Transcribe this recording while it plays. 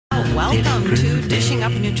Welcome to Dishing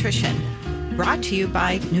Up Nutrition, brought to you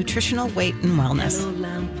by Nutritional Weight and Wellness.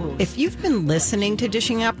 If you've been listening to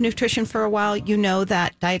Dishing Up Nutrition for a while, you know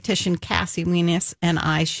that dietitian Cassie Wenis and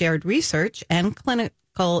I shared research and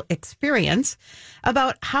clinical experience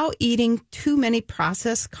about how eating too many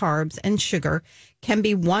processed carbs and sugar can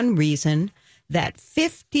be one reason that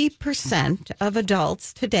 50% of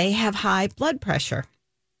adults today have high blood pressure.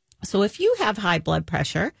 So if you have high blood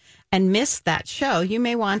pressure and missed that show, you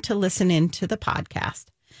may want to listen in to the podcast.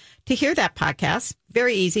 To hear that podcast,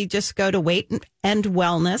 very easy. Just go to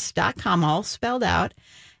weightandwellness.com, all spelled out,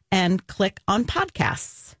 and click on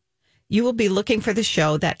podcasts. You will be looking for the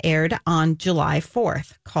show that aired on July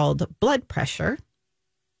 4th called Blood Pressure,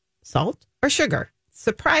 Salt or Sugar.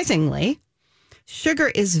 Surprisingly, sugar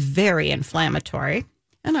is very inflammatory.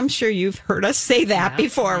 And I'm sure you've heard us say that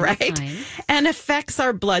before, right? And affects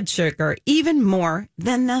our blood sugar even more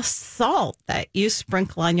than the salt that you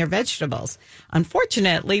sprinkle on your vegetables.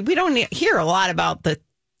 Unfortunately, we don't hear a lot about the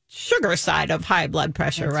sugar side of high blood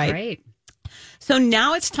pressure, right? So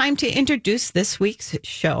now it's time to introduce this week's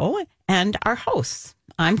show and our hosts.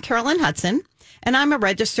 I'm Carolyn Hudson, and I'm a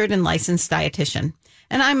registered and licensed dietitian.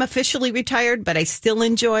 And I'm officially retired, but I still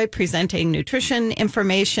enjoy presenting nutrition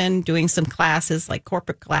information, doing some classes like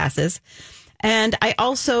corporate classes. And I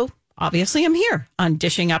also, obviously, am here on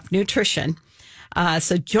Dishing Up Nutrition.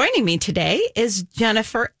 So joining me today is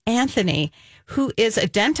Jennifer Anthony, who is a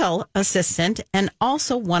dental assistant and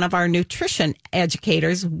also one of our nutrition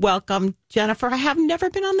educators. Welcome, Jennifer. I have never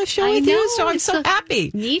been on the show with you, so I'm so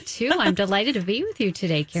happy. Me too. I'm delighted to be with you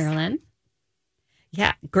today, Carolyn.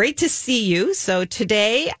 Yeah, great to see you. So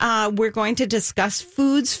today we're going to discuss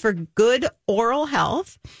foods for good oral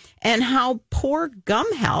health and how poor gum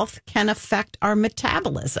health can affect our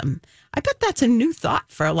metabolism. I bet that's a new thought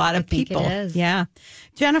for a lot of people. It is. Yeah.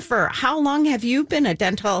 Jennifer, how long have you been a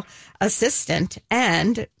dental assistant?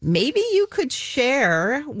 And maybe you could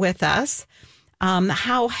share with us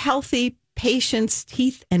how healthy patients'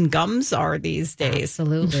 teeth and gums are these days.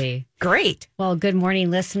 Absolutely. Great. Well, good morning,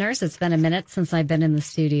 listeners. It's been a minute since I've been in the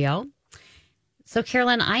studio. So,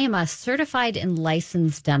 Carolyn, I am a certified and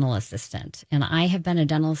licensed dental assistant, and I have been a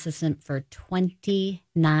dental assistant for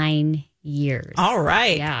 29 years. All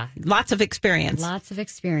right. Yeah. Lots of experience. Lots of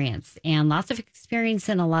experience, and lots of experience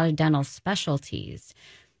in a lot of dental specialties.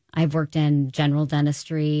 I've worked in general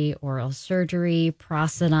dentistry, oral surgery,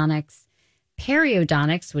 prosthodontics,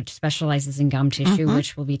 periodontics, which specializes in gum tissue,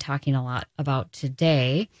 which we'll be talking a lot about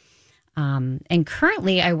today. And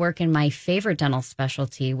currently I work in my favorite dental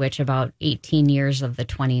specialty, which about 18 years of the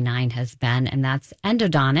 29 has been, and that's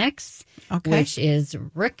endodontics, which is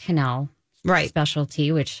root canal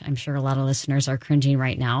specialty, which I'm sure a lot of listeners are cringing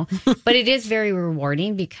right now. But it is very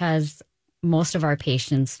rewarding because most of our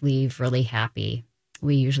patients leave really happy.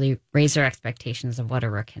 We usually raise our expectations of what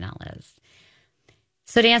a root canal is.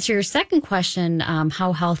 So to answer your second question,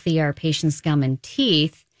 how healthy are patients' gum and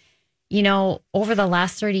teeth? You know, over the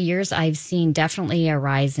last 30 years, I've seen definitely a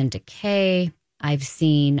rise in decay. I've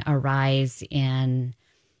seen a rise in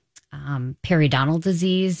periodontal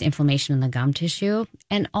disease, inflammation in the gum tissue,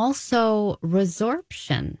 and also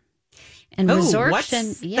resorption. And resorption,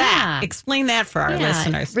 what's that? Explain that for our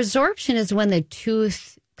listeners. Resorption is when the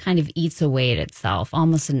tooth kind of eats away at itself,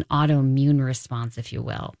 almost an autoimmune response, if you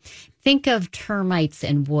will. Think of termites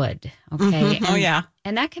and wood, okay?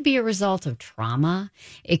 And that could be a result of trauma.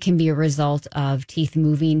 It can be a result of teeth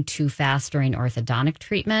moving too fast during orthodontic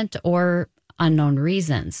treatment or unknown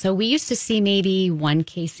reasons. So we used to see maybe one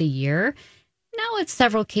case a year. Now it's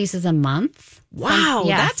several cases a month. Wow,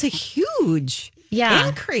 that's a huge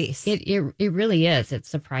increase. It really is. It's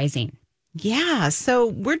surprising. Yeah, so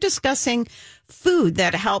we're discussing food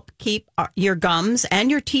that help keep your gums and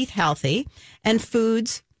your teeth healthy, and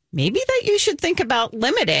foods maybe that you should think about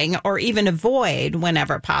limiting or even avoid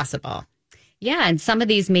whenever possible. Yeah, and some of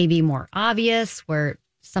these may be more obvious, where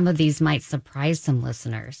some of these might surprise some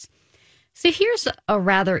listeners. So here's a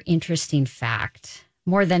rather interesting fact.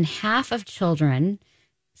 More than half of children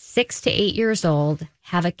 6 to 8 years old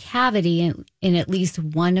have a cavity in at least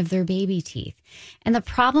one of their baby teeth. And the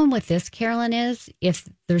problem with this, Carolyn, is if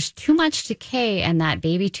there's too much decay and that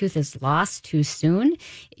baby tooth is lost too soon,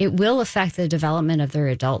 it will affect the development of their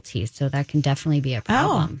adult teeth. So that can definitely be a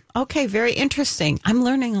problem. Oh, okay. Very interesting. I'm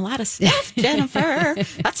learning a lot of stuff, Jennifer.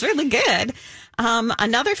 That's really good.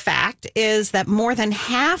 Another fact is that more than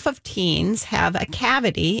half of teens have a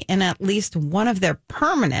cavity in at least one of their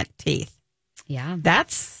permanent teeth. Yeah.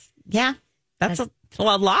 That's a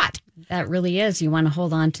lot. That really is. You want to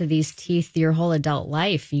hold on to these teeth your whole adult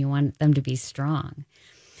life. You want them to be strong.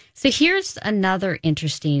 So here's another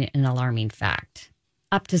interesting and alarming fact.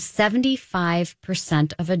 Up to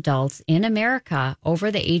 75% of adults in America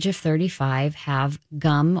over the age of 35 have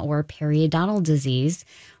gum or periodontal disease,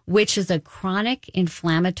 which is a chronic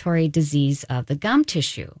inflammatory disease of the gum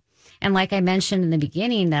tissue. And like I mentioned in the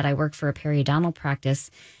beginning that I work for a periodontal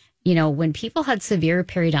practice, you know, when people had severe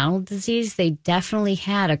periodontal disease, they definitely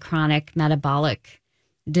had a chronic metabolic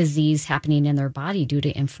disease happening in their body due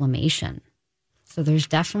to inflammation. So there's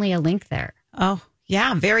definitely a link there. Oh,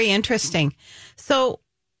 yeah, very interesting. So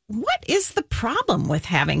what is the problem with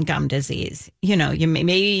having gum disease? You know,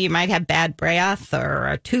 maybe you might have bad breath or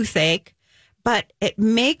a toothache, but it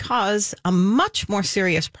may cause a much more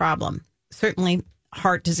serious problem. Certainly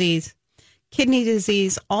heart disease, kidney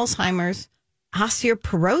disease, Alzheimer's,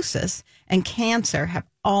 osteoporosis, and cancer have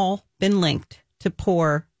all been linked to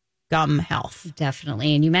poor gum health.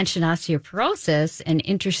 Definitely. And you mentioned osteoporosis, and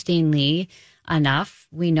interestingly enough,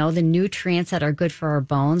 we know the nutrients that are good for our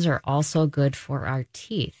bones are also good for our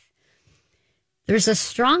teeth. There's a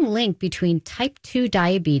strong link between type 2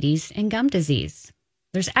 diabetes and gum disease.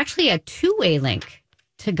 There's actually a two-way link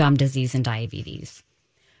to gum disease and diabetes.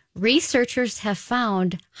 Researchers have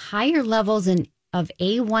found higher levels of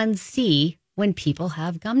A1C when people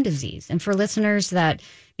have gum disease. And for listeners that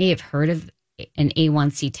may have heard of an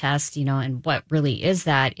A1C test, you know, and what really is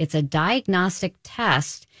that? It's a diagnostic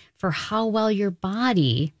test for how well your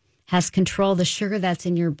body has controlled the sugar that's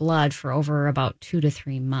in your blood for over about 2 to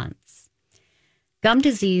 3 months. Gum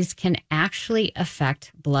disease can actually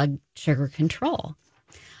affect blood sugar control.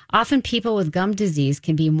 Often people with gum disease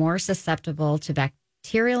can be more susceptible to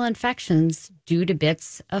bacterial infections due to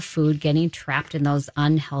bits of food getting trapped in those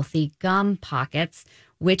unhealthy gum pockets,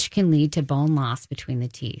 which can lead to bone loss between the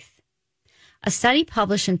teeth. A study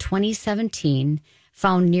published in 2017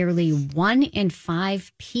 found nearly 1 in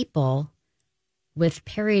 5 people with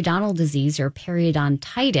periodontal disease or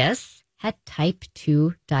periodontitis had type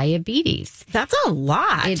 2 diabetes. That's a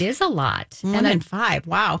lot. It is a lot. 1 in 5.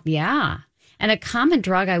 Wow. Yeah. And a common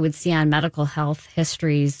drug I would see on medical health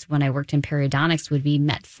histories when I worked in periodontics would be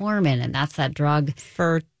metformin. And that's that drug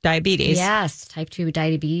for diabetes. Yes, type 2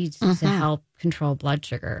 diabetes to help control blood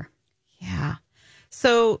sugar. Yeah.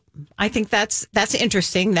 So I think that's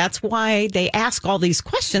interesting. That's why they ask all these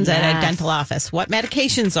questions at a dental office. What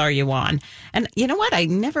medications are you on? And you know what? I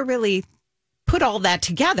never really put all that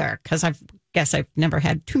together because I've never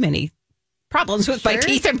had too many problems with my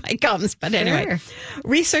teeth and my gums. But anyway,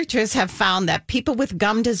 researchers have found that people with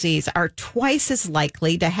gum disease are twice as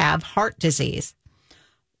likely to have heart disease.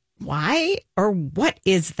 Why or what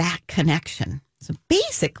is that connection? So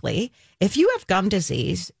basically, if you have gum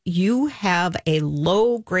disease, you have a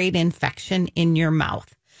low-grade infection in your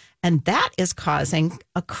mouth, and that is causing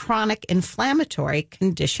a chronic inflammatory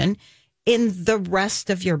condition in the rest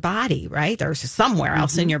of your body, right? There's somewhere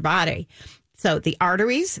else in your body. So the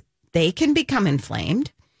arteries, they can become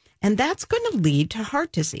inflamed, and that's going to lead to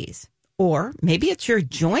heart disease. Or maybe it's your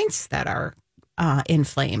joints that are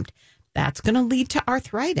inflamed. That's going to lead to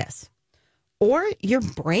arthritis. Or your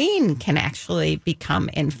brain can actually become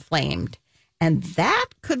inflamed, and that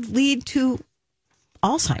could lead to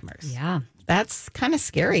Alzheimer's. Yeah. That's kind of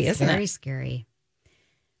scary, isn't it? Very scary.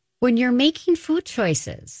 When you're making food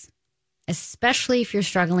choices, especially if you're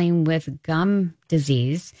struggling with gum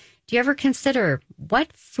disease, do you ever consider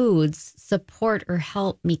what foods support or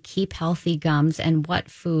help me keep healthy gums and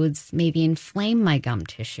what foods maybe inflame my gum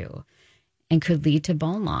tissue and could lead to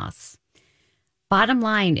bone loss? Bottom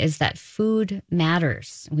line is that food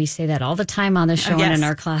matters. We say that all the time on the show and in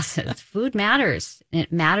our classes. Food matters. And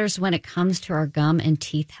it matters when it comes to our gum and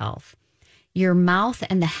teeth health. Your mouth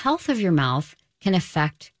and the health of your mouth can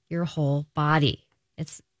affect your whole body.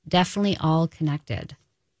 It's definitely all connected.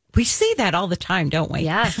 We see that all the time, don't we?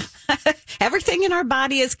 Yes. Everything in our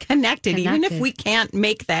body is connected, even if we can't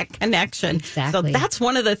make that connection. Exactly. So that's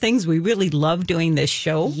one of the things we really love doing this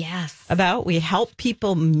show about. We help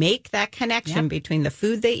people make that connection between the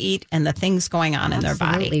food they eat and the things going on in their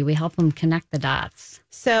body. Absolutely. We help them connect the dots.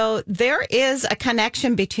 So there is a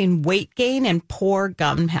connection between weight gain and poor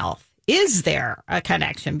gum health. Is there a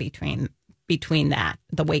connection between that,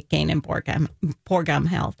 the weight gain and poor gum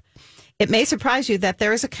health? It may surprise you that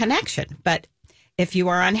there is a connection, but if you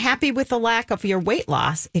are unhappy with the lack of your weight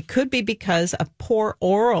loss, it could be because of poor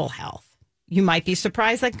oral health. You might be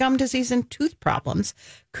surprised that gum disease and tooth problems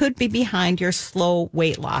could be behind your slow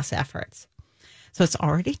weight loss efforts. So it's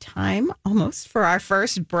already time almost for our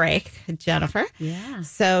first break, Jennifer. Yeah.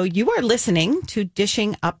 So you are listening to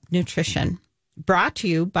Dishing Up Nutrition, brought to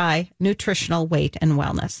you by Nutritional Weight and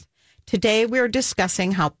Wellness. Today we're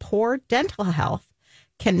discussing how poor dental health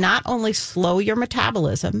can not only slow your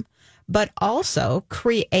metabolism, but also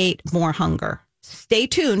create more hunger stay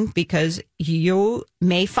tuned because you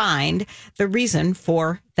may find the reason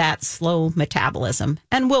for that slow metabolism.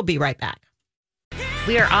 And we'll be right back.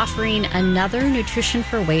 We are offering another Nutrition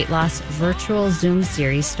for Weight Loss virtual Zoom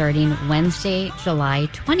series starting Wednesday, July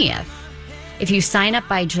 20th. If you sign up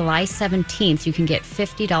by July 17th, you can get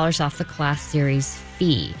 $50 off the class series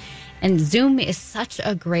fee. And Zoom is such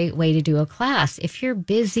a great way to do a class. If you're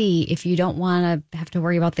busy, if you don't want to have to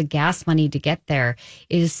worry about the gas money to get there,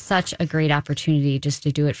 it is such a great opportunity just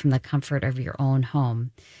to do it from the comfort of your own home.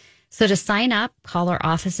 So to sign up, call our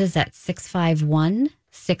offices at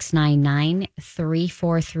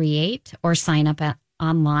 651-699-3438 or sign up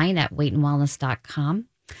online at weightandwellness.com.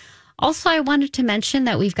 Also, I wanted to mention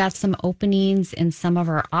that we've got some openings in some of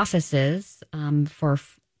our offices for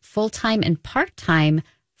full-time and part-time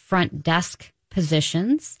front desk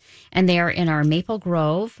positions, and they are in our Maple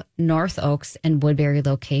Grove, North Oaks, and Woodbury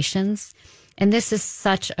locations. And this is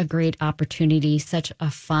such a great opportunity, such a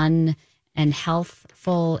fun and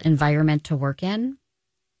healthful environment to work in.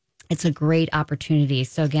 It's a great opportunity.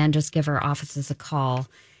 So again, just give our offices a call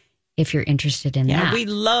if you're interested in that. Yeah, we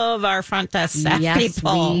love our front desk staff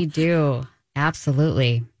people. Yes, we do.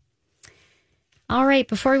 Absolutely. All right.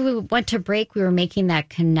 Before we went to break, we were making that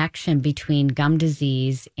connection between gum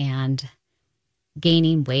disease and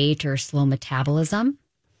gaining weight or slow metabolism.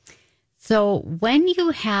 So when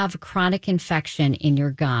you have chronic infection in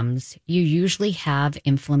your gums, you usually have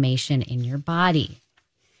inflammation in your body.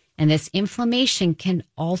 And this inflammation can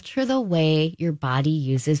alter the way your body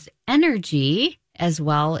uses energy as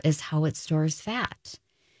well as how it stores fat.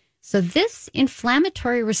 So this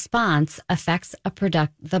inflammatory response affects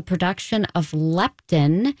the production of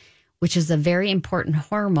leptin, which is a very important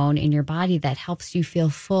hormone in your body that helps you feel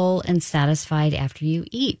full and satisfied after you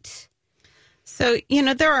eat. So,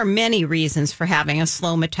 there are many reasons for having a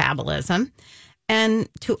slow metabolism. And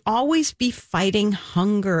to always be fighting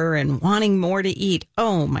hunger and wanting more to eat,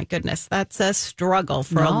 oh my goodness, that's a struggle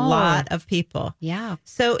for a lot of people. Yeah.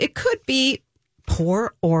 So it could be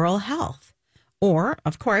poor oral health. Or,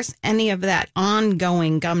 of course, any of that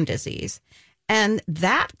ongoing gum disease. And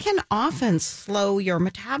that can often slow your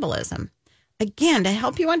metabolism. Again, to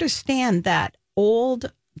help you understand that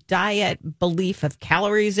old diet belief of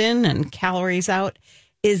calories in and calories out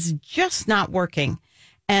is just not working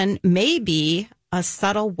and maybe a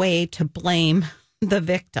subtle way to blame the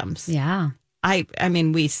victims. Yeah. I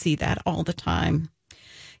mean, we see that all the time.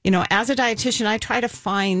 As a dietitian, I try to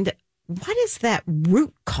find what is that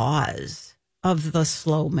root cause of the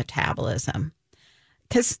slow metabolism,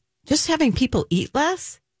 because just having people eat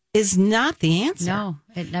less is not the answer. No,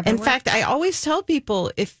 it never In works. fact, I always tell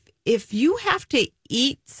people if you have to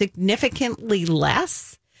eat significantly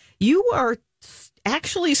less, you are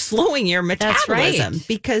actually slowing your metabolism. Right.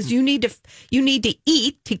 Because you need to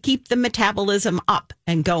eat to keep the metabolism up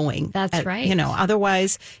and going. That's right.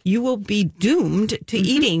 Otherwise you will be doomed to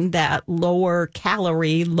eating that lower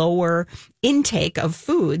calorie, lower intake of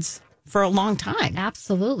foods for a long time.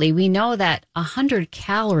 Absolutely. We know that 100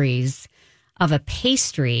 calories of a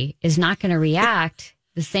pastry is not going to react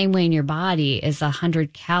the same way in your body as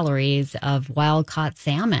 100 calories of wild-caught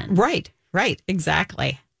salmon. Right,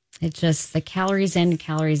 exactly. It's just the calories in,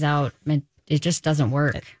 calories out. It just doesn't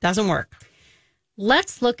work. It doesn't work.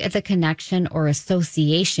 Let's look at the connection or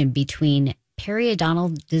association between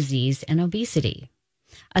periodontal disease and obesity.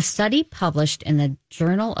 A study published in the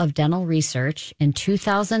Journal of Dental Research in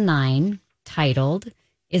 2009 titled,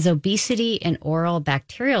 "Is Obesity an Oral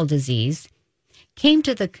Bacterial Disease?" came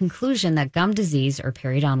to the conclusion that gum disease or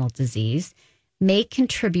periodontal disease may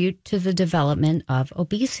contribute to the development of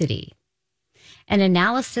obesity. An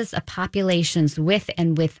analysis of populations with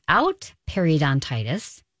and without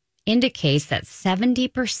periodontitis indicates that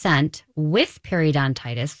 70% with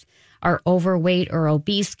periodontitis are overweight or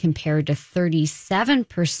obese compared to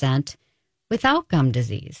 37% without gum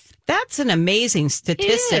disease. That's an amazing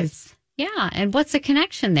statistic. It is. Yeah. And what's the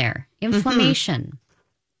connection there? Inflammation.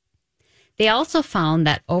 They also found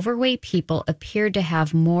that overweight people appeared to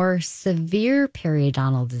have more severe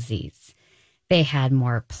periodontal disease. They had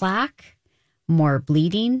more plaque, more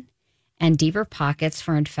bleeding, and deeper pockets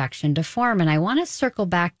for infection to form. And I want to circle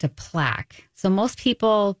back to plaque. So most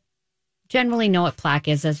people generally know what plaque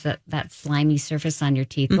is as that slimy surface on your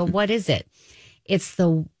teeth. But what is it? It's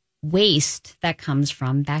the waste that comes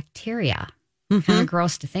from bacteria. Kind of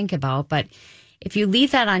gross to think about. But if you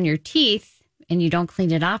leave that on your teeth and you don't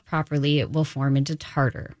clean it off properly, it will form into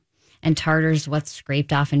tartar. And tartar is what's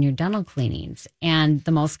scraped off in your dental cleanings. And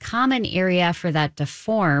the most common area for that to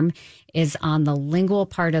form is on the lingual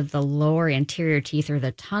part of the lower anterior teeth or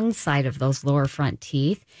the tongue side of those lower front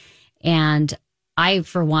teeth. And I,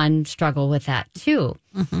 for one, struggle with that too.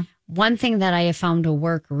 Mm-hmm. One thing that I have found to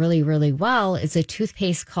work really, really well is a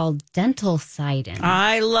toothpaste called Dental Sidon.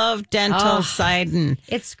 I love Dental Sidon.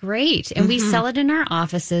 It's great. And we sell it in our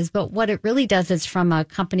offices. But what it really does is from a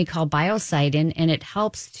company called Biocidin, and it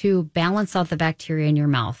helps to balance out the bacteria in your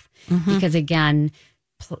mouth. Because again,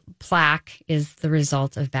 plaque is the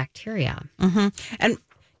result of bacteria. And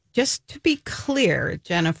just to be clear,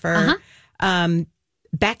 Jennifer,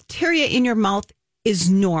 bacteria in your mouth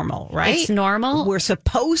is normal, right? It's normal. We're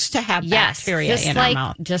supposed to have bacteria in our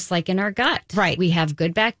mouth. Just like in our gut. Right. We have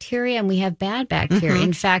good bacteria and we have bad bacteria.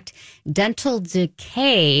 In fact, dental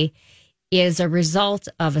decay is a result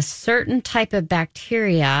of a certain type of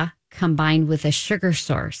bacteria combined with a sugar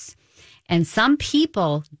source. And some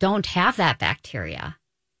people don't have that bacteria.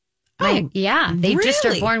 They just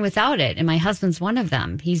are born without it. And my husband's one of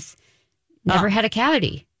them. He's never had a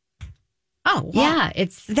cavity. Oh, wow. Yeah.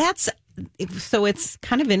 So it's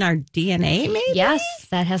kind of in our DNA, maybe? Yes,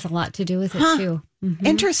 that has a lot to do with it too.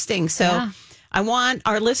 Interesting. So I want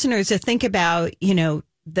our listeners to think about,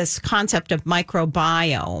 this concept of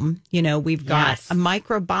microbiome. We've got a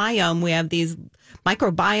microbiome. We have these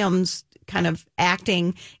microbiomes kind of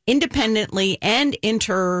acting independently and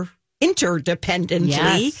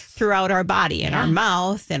interdependently throughout our body, in our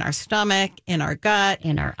mouth, in our stomach, in our gut,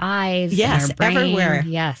 in our eyes, in our brain, everywhere.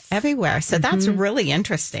 Yes, everywhere. So that's really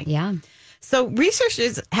interesting. Yeah. So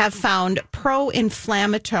researchers have found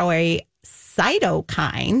pro-inflammatory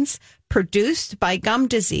cytokines produced by gum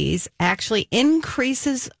disease actually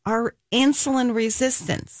increases our insulin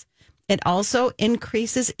resistance. It also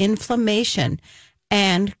increases inflammation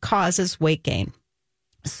and causes weight gain.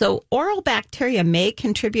 So oral bacteria may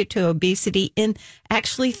contribute to obesity in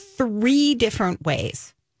actually 3 different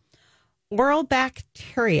ways. Oral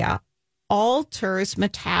bacteria alters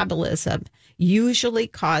metabolism, usually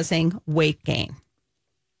causing weight gain.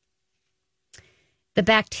 The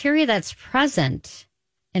bacteria that's present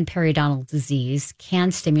in periodontal disease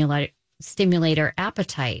can stimulate our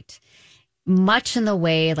appetite, much in the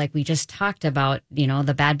way like we just talked about,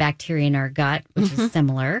 the bad bacteria in our gut, which is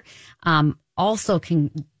similar, also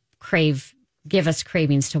can give us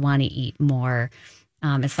cravings to want to eat more.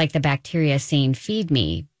 It's like the bacteria saying, feed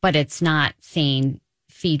me, but it's not saying,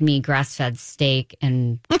 feed me grass-fed steak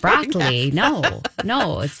and broccoli. No,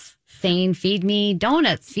 it's saying, feed me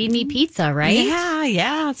donuts, feed me pizza, right?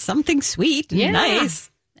 Yeah, something sweet and nice.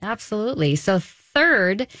 Absolutely. So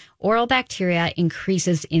third, oral bacteria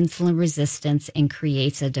increases insulin resistance and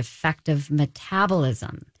creates a defective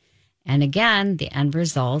metabolism. And again, the end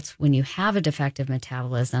result when you have a defective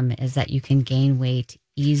metabolism is that you can gain weight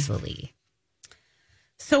easily.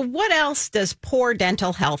 So what else does poor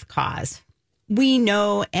dental health cause? We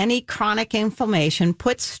know any chronic inflammation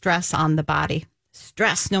puts stress on the body.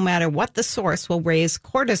 Stress, no matter what the source, will raise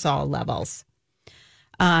cortisol levels.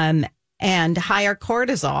 And higher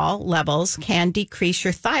cortisol levels can decrease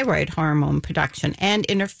your thyroid hormone production and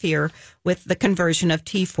interfere with the conversion of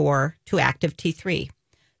T4 to active T3.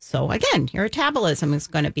 So again, your metabolism is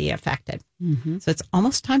going to be affected. So it's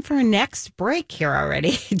almost time for our next break here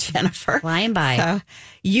already, Jennifer. Flying by. So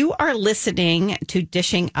you are listening to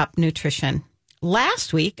Dishing Up Nutrition.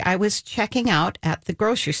 Last week, I was checking out at the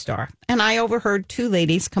grocery store, and I overheard 2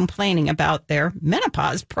 ladies complaining about their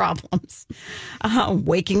menopause problems.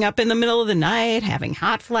 Waking up in the middle of the night, having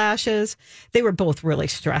hot flashes. They were both really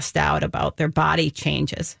stressed out about their body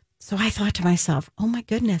changes. So I thought to myself, oh my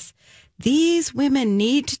goodness, these women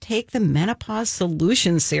need to take the Menopause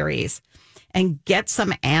Solution Series and get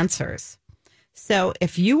some answers. So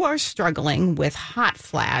if you are struggling with hot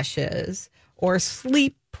flashes or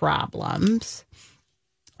sleep problems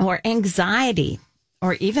or anxiety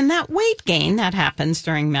or even that weight gain that happens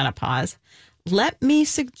during menopause, let me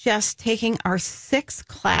suggest taking our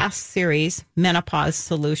 6-class series, Menopause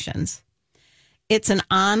Solutions. It's an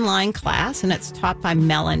online class, and it's taught by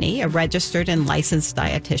Melanie, a registered and licensed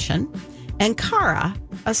dietitian, and Cara,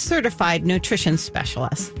 a certified nutrition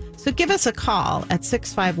specialist. So give us a call at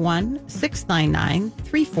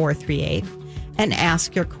 651-699-3438 and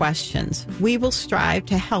ask your questions. We will strive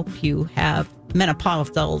to help you have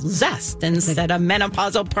menopausal zest instead of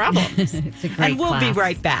menopausal problems. It's a great And we'll class. be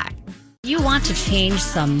right back. You want to change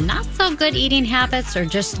some not so good eating habits or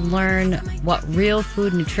just learn what real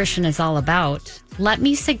food nutrition is all about? Let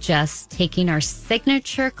me suggest taking our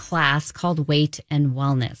signature class called Weight and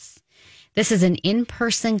Wellness. This is an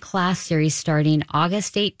in-person class series starting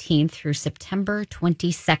August 18th through September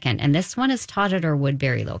 22nd, and this one is taught at our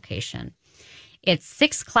Woodbury location. It's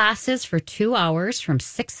 6 classes for 2 hours from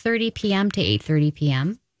 6:30 p.m. to 8:30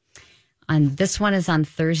 p.m. This one is on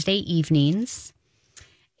Thursday evenings.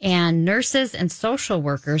 And nurses and social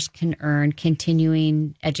workers can earn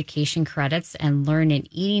continuing education credits and learn an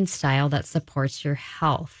eating style that supports your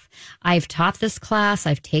health. I've taught this class.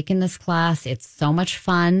 I've taken this class. It's so much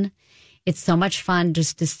fun. It's so much fun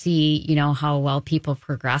just to see, how well people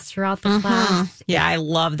progress throughout the class. Yeah, I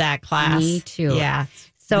love that class. Me too. Yeah.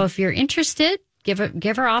 So if you're interested, give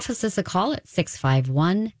our offices a call at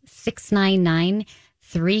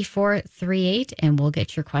 651-699-3438, and we'll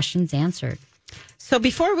get your questions answered. So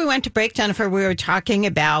before we went to break, Jennifer, we were talking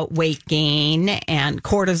about weight gain and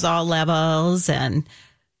cortisol levels and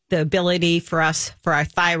the ability for our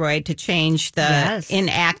thyroid to change the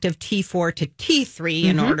inactive T4 to T3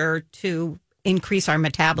 in order to increase our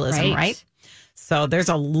metabolism, right? So there's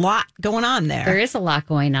a lot going on there. There is a lot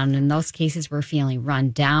going on. In those cases, we're feeling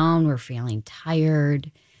run down. We're feeling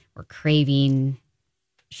tired. We're craving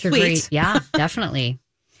sugary. Sweets. Yeah, definitely.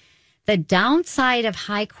 The downside of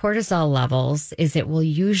high cortisol levels is it will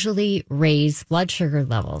usually raise blood sugar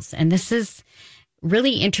levels. And this is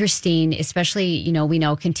really interesting, especially, we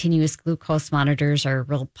know continuous glucose monitors are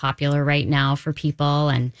real popular right now for people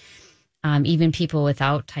and even people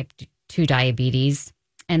without type 2 diabetes.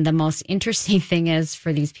 And the most interesting thing is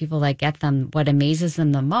for these people that get them, what amazes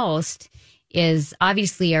them the most is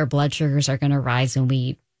obviously our blood sugars are going to rise when we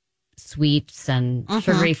eat sweets and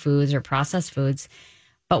sugary foods or processed foods.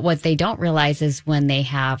 But what they don't realize is when they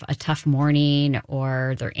have a tough morning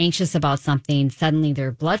or they're anxious about something, suddenly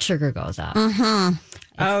their blood sugar goes up.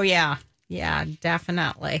 Oh, yeah. Yeah,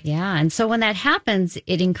 definitely. Yeah. And so when that happens,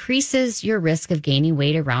 it increases your risk of gaining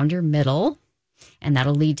weight around your middle, and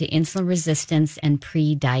that'll lead to insulin resistance and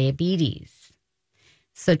pre-diabetes.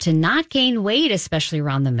 So to not gain weight, especially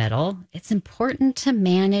around the middle, it's important to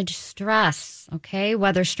manage stress, okay?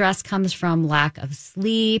 Whether stress comes from lack of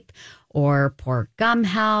sleep or poor gum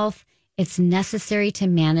health, it's necessary to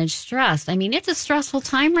manage stress. I mean, it's a stressful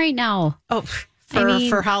time right now. Oh,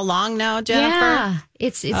 for how long now, Jennifer? Yeah,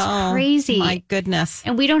 it's crazy. My goodness.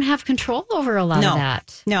 And we don't have control over a lot of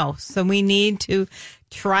that. No, so we need to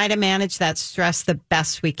try to manage that stress the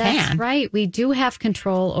best we can. That's right. We do have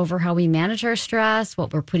control over how we manage our stress,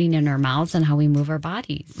 what we're putting in our mouths, and how we move our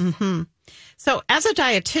bodies. So as a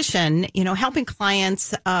dietitian, helping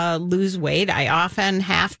clients lose weight, I often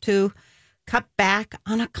have to cut back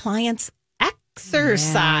on a client's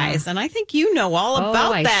exercise. And I think you know all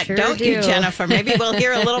about that, sure don't do. you, Jennifer? Maybe we'll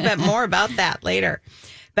hear a little bit more about that later.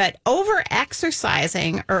 But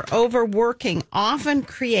over-exercising or overworking often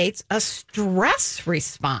creates a stress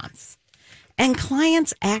response. And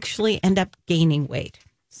clients actually end up gaining weight.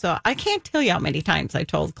 So I can't tell you how many times I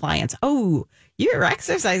told clients, oh, you're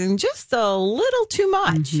exercising just a little too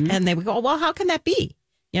much. And they would go, well, how can that be?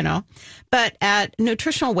 But at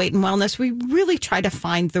Nutritional Weight and Wellness, we really try to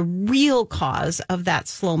find the real cause of that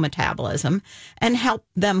slow metabolism and help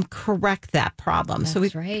them correct that problem. That's so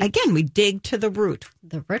right. we dig to the root.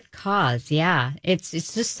 The root cause, yeah. It's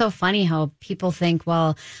just so funny how people think,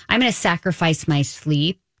 well, I'm going to sacrifice my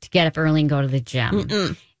sleep to get up early and go to the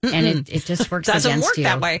gym. And it just works Doesn't against work you.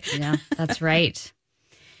 that way. Yeah, that's right.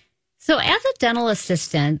 So as a dental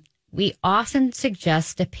assistant, we often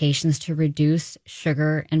suggest to patients to reduce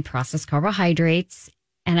sugar and processed carbohydrates.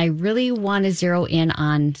 And I really want to zero in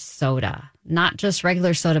on soda, not just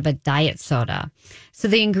regular soda, but diet soda. So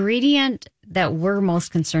the ingredient that we're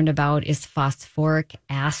most concerned about is phosphoric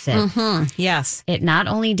acid. Yes. It not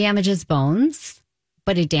only damages bones,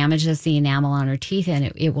 but it damages the enamel on our teeth,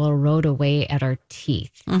 and it will erode away at our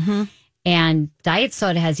teeth. And diet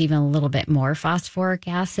soda has even a little bit more phosphoric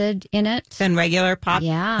acid in it Than regular pop?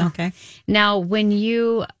 Yeah. Okay. Now, when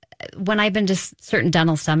I've been to certain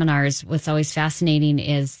dental seminars, what's always fascinating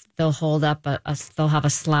is they'll hold up they'll have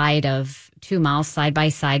a slide of two mouths side by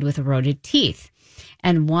side with eroded teeth.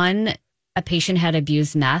 And a patient had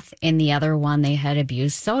abused meth, and the other one, they had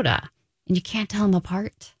abused soda. And you can't tell them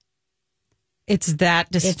apart. It's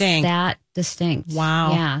that distinct. It's that distinct.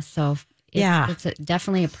 Wow. Yeah. So it's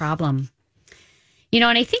definitely a problem. And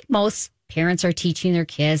I think most parents are teaching their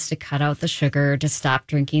kids to cut out the sugar, to stop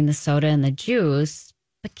drinking the soda and the juice.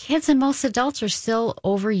 But kids and most adults are still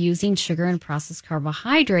overusing sugar and processed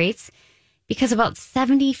carbohydrates because about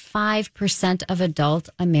 75% of adult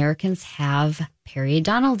Americans have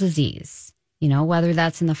periodontal disease. Whether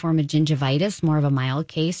that's in the form of gingivitis, more of a mild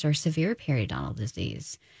case, or severe periodontal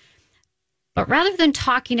disease. But rather than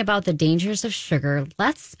talking about the dangers of sugar,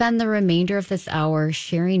 let's spend the remainder of this hour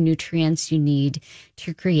sharing nutrients you need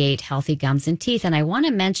to create healthy gums and teeth. And I want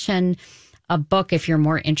to mention a book, if you're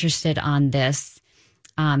more interested on this,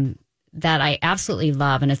 that I absolutely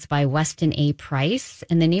love, and it's by Weston A. Price.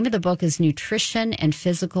 And the name of the book is Nutrition and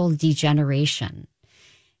Physical Degeneration.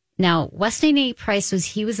 Now, Weston A. Price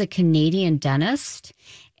was a Canadian dentist,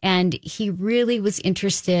 and he really was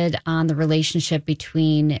interested on the relationship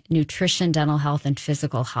between nutrition, dental health, and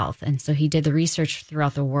physical health. And so he did the research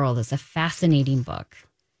throughout the world. It's a fascinating book.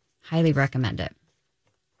 Highly recommend it.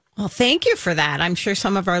 Well, thank you for that. I'm sure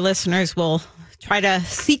some of our listeners will try to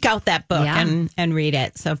seek out that book and read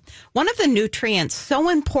it. So one of the nutrients so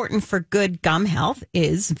important for good gum health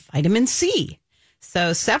is vitamin C.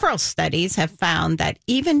 So several studies have found that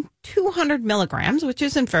even 200 milligrams, which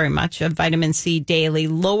isn't very much, of vitamin C daily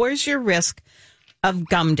lowers your risk of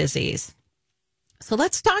gum disease. So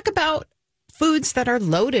let's talk about foods that are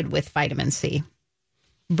loaded with vitamin C.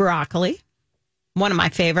 Broccoli, one of my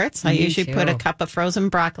favorites. I usually put a cup of frozen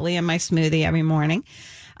broccoli in my smoothie every morning.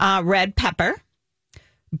 Red pepper,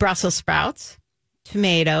 Brussels sprouts,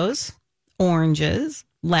 tomatoes, oranges,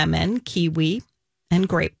 lemon, kiwi, and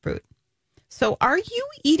grapefruit. So are you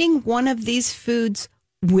eating one of these foods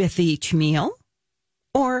with each meal,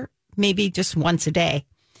 or maybe just once a day?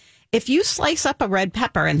 If you slice up a red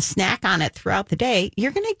pepper and snack on it throughout the day,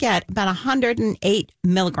 you're going to get about 108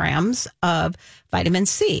 milligrams of vitamin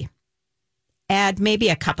C. Add maybe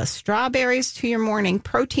a cup of strawberries to your morning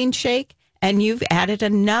protein shake, and you've added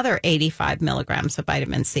another 85 milligrams of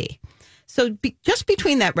vitamin C. So just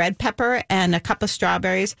between that red pepper and a cup of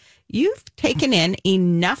strawberries, you've taken in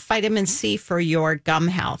enough vitamin C for your gum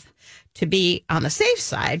health to be on the safe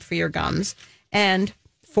side for your gums and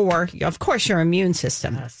for, of course, your immune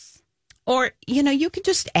system. Yes. Or, you could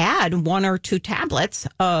just add 1 or 2 tablets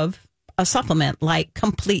of a supplement like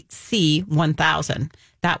Complete C 1000.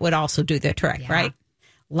 That would also do the trick, right?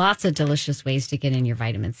 Lots of delicious ways to get in your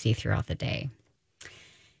vitamin C throughout the day.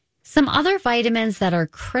 Some other vitamins that are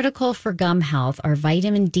critical for gum health are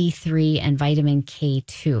vitamin D3 and vitamin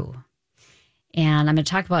K2. And I'm going to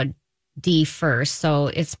talk about D first. So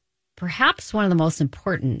it's perhaps one of the most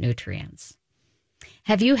important nutrients.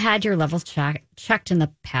 Have you had your levels checked in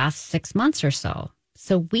the past 6 months or so?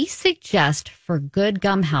 So we suggest for good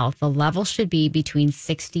gum health, the level should be between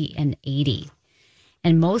 60 and 80.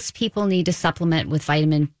 And most people need to supplement with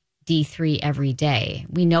vitamin D3 every day.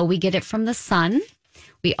 We know we get it from the sun.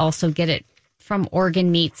 We also get it from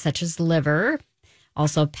organ meat such as liver.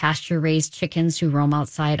 Also, pasture-raised chickens who roam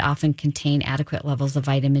outside often contain adequate levels of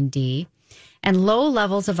vitamin D. And low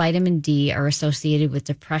levels of vitamin D are associated with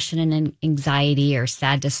depression and anxiety or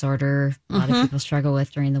sad disorder. A lot of people struggle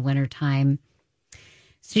with during the wintertime.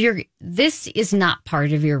 So this is not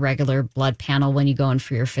part of your regular blood panel when you go in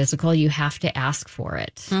for your physical. You have to ask for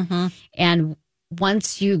it. And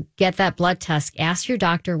once you get that blood test, ask your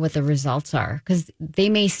doctor what the results are, because they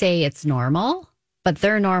may say it's normal, but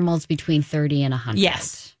their normal is between 30 and 100.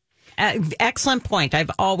 Yes. Excellent point.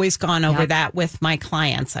 I've always gone over that with my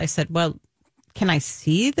clients. I said, well, can I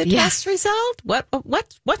see the test result?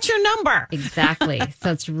 What's your number? Exactly.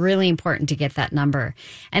 So it's really important to get that number.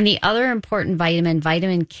 And the other important vitamin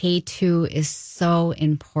K2, is so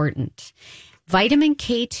important. Vitamin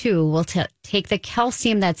K2 will take the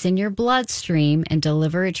calcium that's in your bloodstream and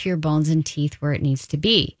deliver it to your bones and teeth where it needs to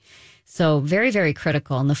be. So very, very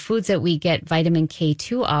critical. And the foods that we get vitamin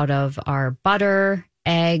K2 out of are butter,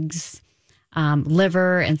 eggs,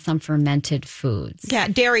 liver, and some fermented foods. Yeah,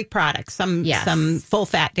 dairy products, some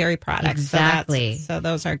full-fat dairy products. Exactly. So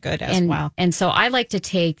those are good as well. And so I like to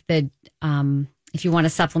take the, if you want to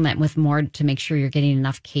supplement with more to make sure you're getting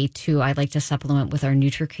enough K2, I like to supplement with our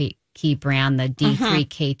NutriKey brand, the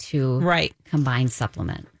D3K2 combined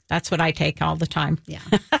supplement. That's what I take all the time. Yeah.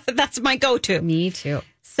 That's my go-to. Me too.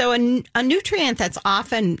 So a nutrient that's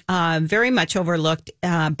often very much overlooked,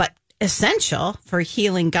 but essential for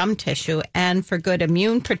healing gum tissue and for good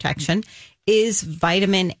immune protection is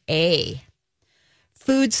vitamin A.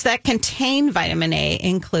 Foods that contain vitamin A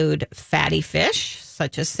include fatty fish,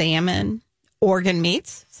 such as salmon, organ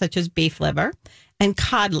meats, such as beef liver, and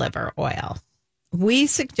cod liver oil. We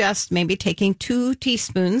suggest maybe taking 2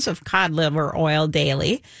 teaspoons of cod liver oil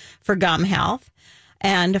daily for gum health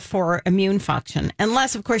and for immune function,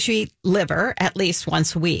 unless, of course, you eat liver at least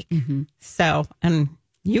once a week. So, and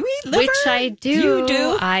you eat liver? Which I do. You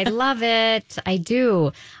do? I love it. I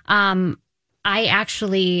do. I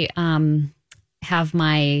actually have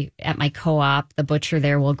at my co-op, the butcher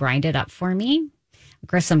there will grind it up for me,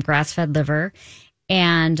 some grass-fed liver.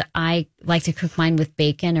 And I like to cook mine with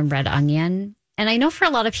bacon and red onion. And I know for a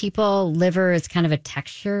lot of people, liver is kind of a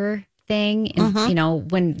texture thing.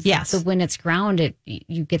 And, when it's ground,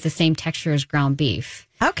 you get the same texture as ground beef.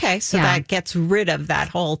 Okay, so that gets rid of that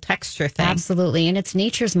whole texture thing. Absolutely, and it's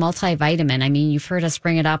nature's multivitamin. I mean, you've heard us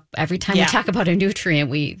bring it up every time we talk about a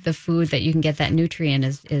nutrient. The food that you can get that nutrient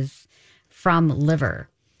is from liver.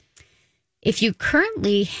 If you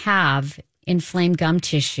currently have inflamed gum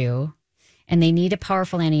tissue and they need a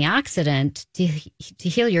powerful antioxidant to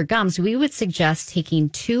heal your gums, we would suggest taking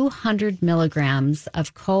 200 milligrams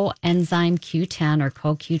of coenzyme Q10 or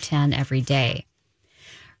CoQ10 every day.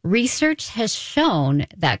 Research has shown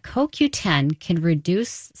that CoQ10 can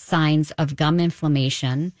reduce signs of gum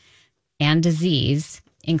inflammation and disease,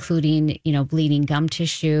 including, bleeding gum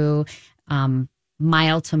tissue,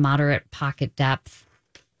 mild to moderate pocket depth.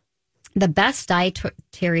 The best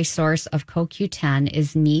dietary source of CoQ10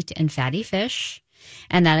 is meat and fatty fish,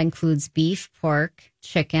 and that includes beef, pork,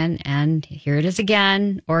 chicken, and here it is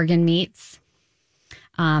again, organ meats,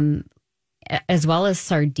 as well as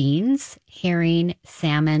sardines, herring,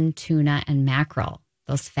 salmon, tuna, and mackerel,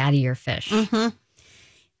 those fattier fish. Mm-hmm.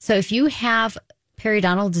 So if you have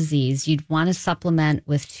periodontal disease, you'd want to supplement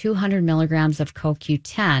with 200 milligrams of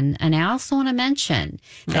CoQ10. And I also want to mention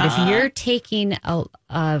that if you're taking a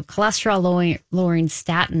cholesterol-lowering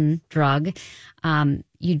statin drug,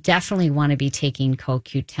 you definitely want to be taking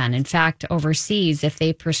CoQ10. In fact, overseas, if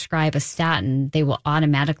they prescribe a statin, they will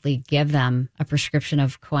automatically give them a prescription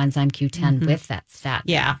of coenzyme Q10 with that statin.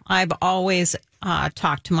 Yeah, I've always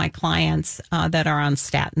talked to my clients that are on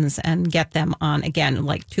statins and get them on, again,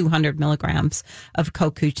 like 200 milligrams of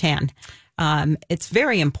CoQ10. It's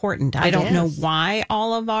very important. I don't know why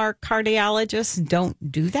all of our cardiologists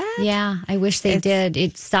don't do that. Yeah, I wish they did.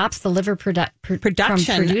 It stops the liver production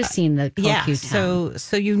from producing the CoQ10. Yeah,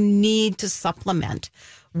 so you need to supplement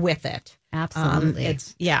with it. Absolutely.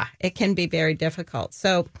 It can be very difficult.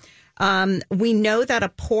 So we know that a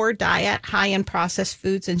poor diet high in processed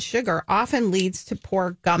foods and sugar often leads to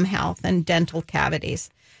poor gum health and dental cavities.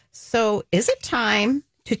 So is it time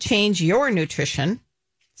to change your nutrition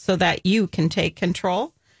so that you can take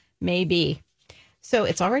control? Maybe. So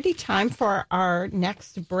it's already time for our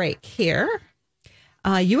next break here.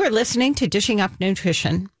 You are listening to Dishing Up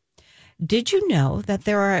Nutrition. Did you know that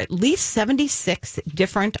there are at least 76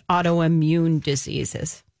 different autoimmune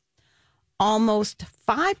diseases? Almost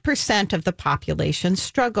 5% of the population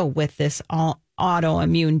struggle with this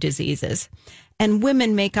autoimmune diseases, and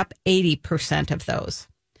women make up 80% of those.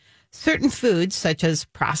 Certain foods, such as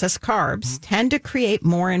processed carbs, tend to create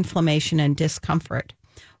more inflammation and discomfort,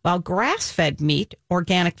 while grass-fed meat,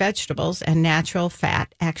 organic vegetables, and natural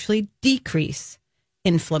fat actually decrease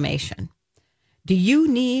inflammation. Do you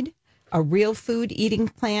need a real food eating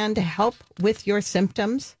plan to help with your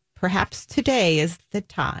symptoms? Perhaps today is the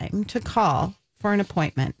time to call for an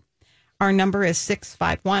appointment. Our number is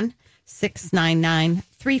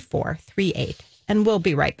 651-699-3438, and we'll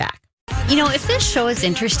be right back. If this show is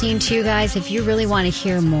interesting to you guys, if you really want to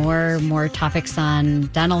hear more topics on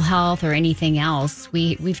dental health or anything else,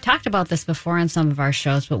 we've talked about this before on some of our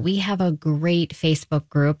shows, but we have a great Facebook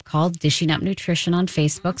group called Dishing Up Nutrition on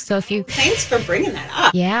Facebook. So thanks for bringing that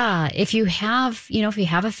up. Yeah. If you have a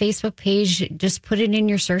Facebook page, just put it in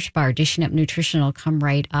your search bar. Dishing Up Nutrition will come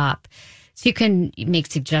right up. So you can make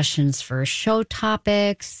suggestions for show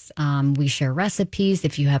topics. We share recipes.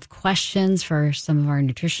 If you have questions for some of our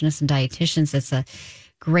nutritionists and dietitians, it's a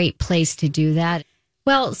great place to do that.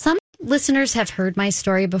 Well, some listeners have heard my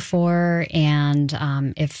story before, and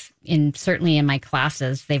certainly in my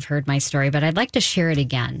classes, they've heard my story, but I'd like to share it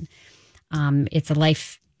again.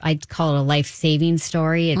 I'd call it a life-saving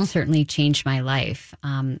story. It certainly changed my life.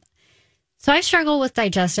 So I struggle with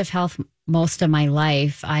digestive health most of my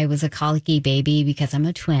life. I was a colicky baby because I'm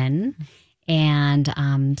a twin.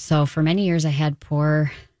 And so for many years, I had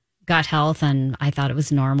poor gut health, and I thought it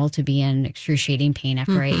was normal to be in excruciating pain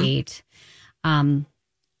after I ate. And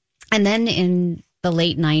then in the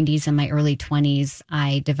late 90s and my early 20s,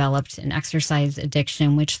 I developed an exercise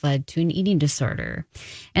addiction, which led to an eating disorder.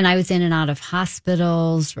 And I was in and out of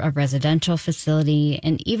hospitals, a residential facility.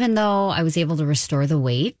 And even though I was able to restore the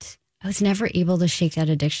weight, I was never able to shake that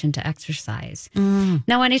addiction to exercise.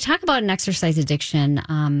 Now, when I talk about an exercise addiction,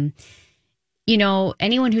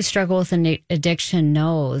 anyone who struggles with an addiction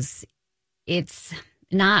knows it's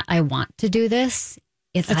not, I want to do this.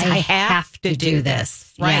 It's I have to do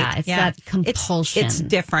this. Right. Yeah, it's that compulsion. It's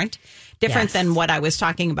different than what I was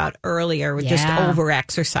talking about earlier with just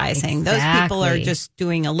over-exercising. Exactly. Those people are just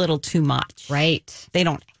doing a little too much. Right. They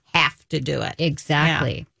don't have to do it.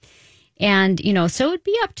 Exactly. Yeah. And, so it would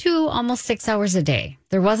be up to almost 6 hours a day.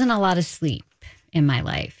 There wasn't a lot of sleep in my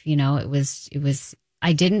life. It was,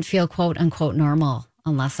 I didn't feel quote unquote normal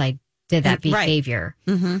unless I did that behavior.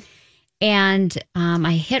 Right. Mm-hmm. And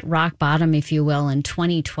I hit rock bottom, if you will, in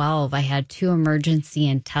 2012. I had 2 emergency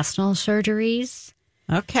intestinal surgeries.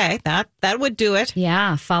 Okay, that would do it.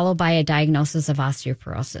 Yeah, followed by a diagnosis of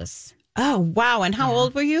osteoporosis. Oh, wow. And how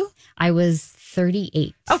old were you? I was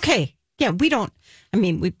 38. Okay. we don't, I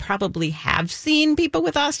mean, we probably have seen people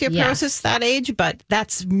with osteoporosis that age, but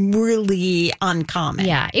that's really uncommon.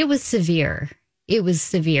 Yeah, it was severe. It was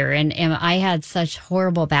severe. And I had such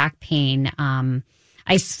horrible back pain.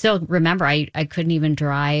 I still remember I couldn't even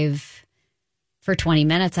drive for 20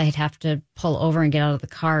 minutes. I'd have to pull over and get out of the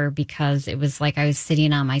car because it was like I was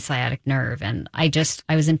sitting on my sciatic nerve, and I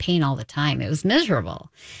was in pain all the time. It was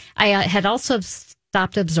miserable. I had also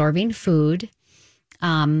stopped absorbing food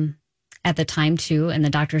at the time too, and the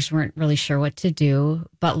doctors weren't really sure what to do.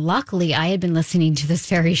 But luckily, I had been listening to this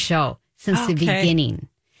very show since the beginning,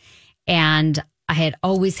 and I had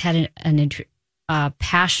always had a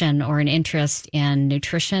passion or an interest in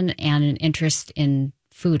nutrition and an interest in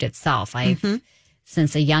food itself.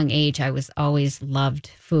 Since a young age, I was always loved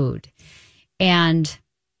food. And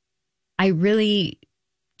I really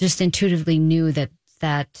just intuitively knew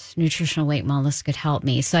that nutritional weight wellness could help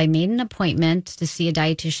me. So I made an appointment to see a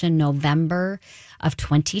dietitian November of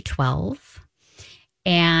 2012.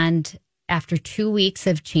 And after 2 weeks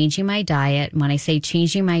of changing my diet, when I say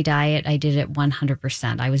changing my diet, I did it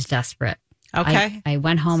 100%. I was desperate. Okay. I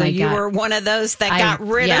went home. So you were one of those that got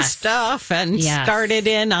rid of stuff and started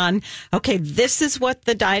in on, okay, this is what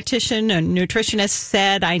the dietitian and nutritionist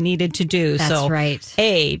said I needed to do. That's right.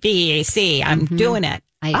 A, B, C, I'm doing it.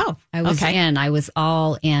 I was in. I was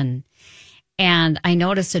all in. And I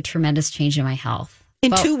noticed a tremendous change in my health.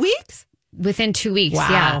 In 2 weeks? Within 2 weeks,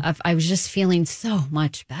 wow. Yeah. I was just feeling so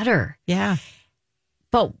much better. Yeah.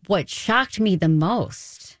 But what shocked me the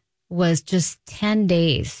most was just 10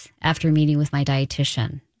 days after meeting with my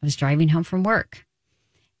dietitian. I was driving home from work,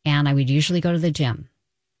 and I would usually go to the gym.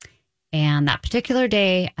 And that particular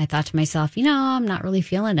day, I thought to myself, I'm not really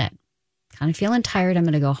feeling it. Kind of feeling tired. I'm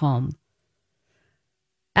going to go home.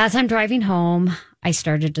 As I'm driving home, I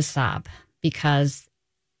started to sob because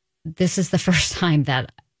this is the first time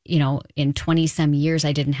that, in 20 some years,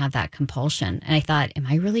 I didn't have that compulsion. And I thought, am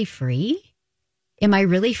I really free? Am I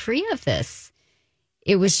really free of this?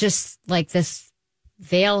 It was just like this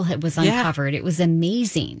veil was uncovered. Yeah. It was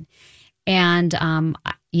amazing. And,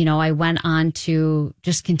 I went on to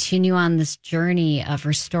just continue on this journey of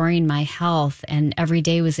restoring my health. And every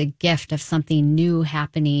day was a gift of something new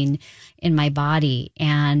happening in my body.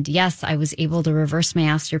 And yes, I was able to reverse my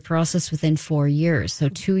osteoporosis within 4 years. So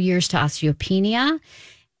 2 years to osteopenia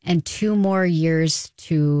and 2 more years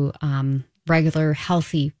to regular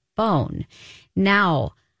healthy bone.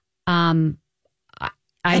 Now,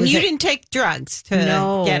 you didn't take drugs to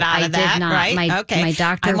get out of that, did not. right? My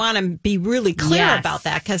doctor. I want to be really clear about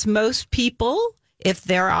that because most people, if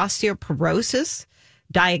their osteoporosis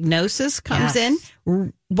diagnosis comes in,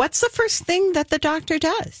 what's the first thing that the doctor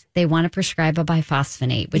does? They want to prescribe a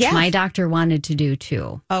biphosphonate, which my doctor wanted to do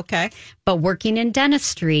too. Okay. But working in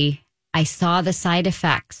dentistry, I saw the side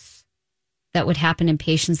effects that would happen in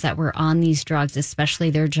patients that were on these drugs, especially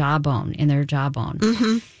in their jawbone.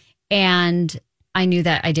 Mm-hmm. And I knew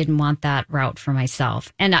that I didn't want that route for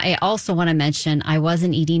myself. And I also want to mention I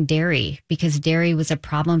wasn't eating dairy because dairy was a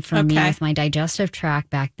problem for me with my digestive tract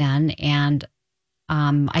back then. And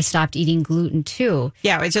I stopped eating gluten too.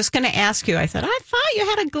 Yeah, I was just going to ask you. I thought you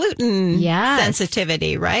had a gluten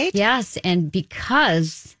sensitivity, right? Yes. And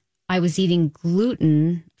because I was eating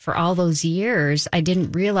gluten for all those years, I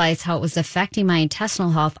didn't realize how it was affecting my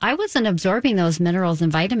intestinal health. I wasn't absorbing those minerals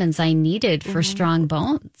and vitamins I needed for strong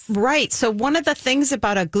bones. Right. So one of the things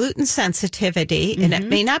about a gluten sensitivity, and it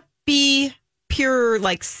may not be pure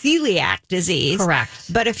like celiac disease.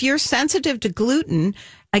 Correct. But if you're sensitive to gluten,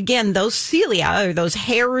 again, those cilia or those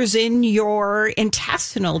hairs in your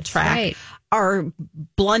intestinal tract are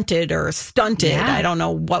blunted or stunted. Yeah. I don't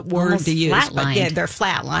know what word almost to use, flat-lined. But they're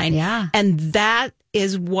flatlined. Yeah. And that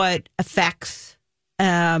is what affects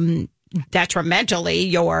detrimentally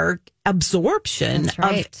your absorption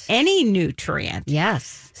of any nutrient.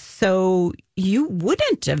 Yes. So you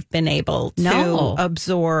wouldn't have been able to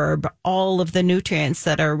absorb all of the nutrients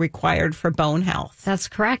that are required for bone health. That's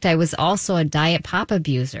correct. I was also a diet pop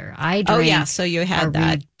abuser. I drank so you had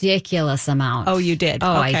that ridiculous amount. Oh, you did?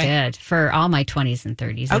 Oh, okay. I did for all my 20s and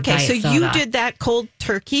 30s. Okay, so you did that cold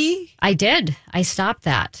turkey? I did. I stopped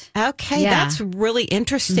that. Okay, that's really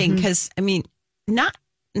interesting because, I mean, not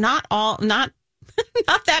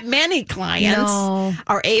that many clients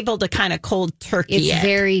are able to kind of cold turkey it.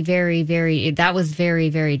 Very, very, very, that was very,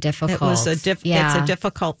 very difficult. It was it's a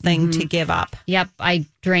difficult thing to give up. Yep. I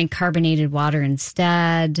drank carbonated water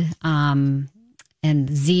instead, and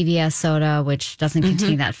Zevia soda, which doesn't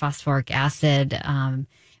contain that phosphoric acid.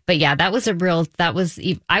 But yeah, I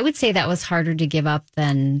would say that was harder to give up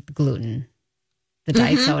than gluten, the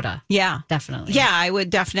diet soda. Yeah. Definitely. Yeah, I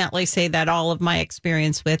would definitely say that all of my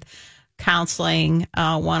experience with counseling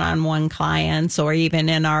one-on-one clients, or even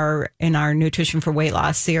in our Nutrition for Weight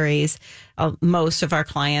Loss series, most of our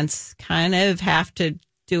clients kind of have to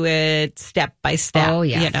do it step by step. Oh,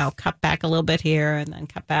 yes. You know, cut back a little bit here and then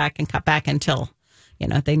cut back until, you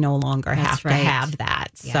know, they no longer have to have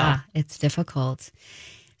that. Yeah, so it's difficult.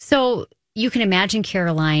 So you can imagine,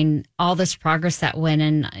 Caroline, all this progress that went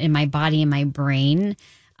in my body and my brain.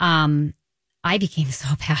 I became so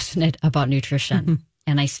passionate about nutrition,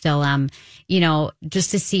 and I still am. You know,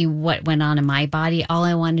 just to see what went on in my body, all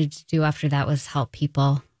I wanted to do after that was help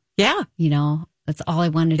people. Yeah. You know, that's all I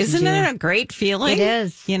wanted to do. Isn't it a great feeling? It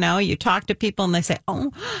is. You know, you talk to people and they say,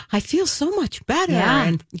 oh, I feel so much better. Yeah.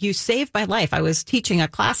 And you saved my life. I was teaching a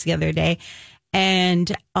class the other day,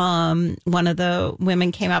 and one of the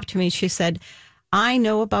women came up to me. She said, I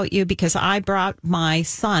know about you because I brought my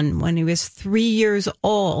son when he was 3 years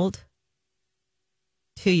old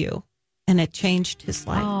to you, and it changed his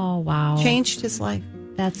life. Oh, wow. Changed his life.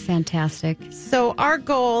 That's fantastic. So our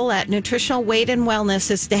goal at Nutritional Weight and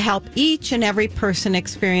Wellness is to help each and every person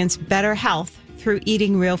experience better health through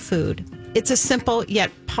eating real food. It's a simple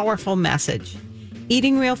yet powerful message.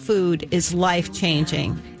 Eating real food is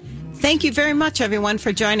life-changing. Thank you very much, everyone,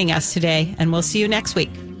 for joining us today, and we'll see you next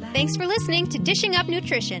week. Thanks for listening to Dishing Up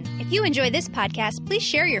Nutrition. If you enjoy this podcast, please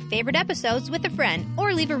share your favorite episodes with a friend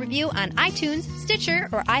or leave a review on iTunes, Stitcher,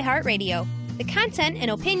 or iHeartRadio. The content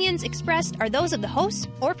and opinions expressed are those of the hosts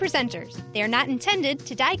or presenters. They are not intended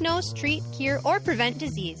to diagnose, treat, cure, or prevent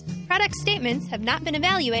disease. Product statements have not been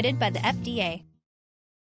evaluated by the FDA.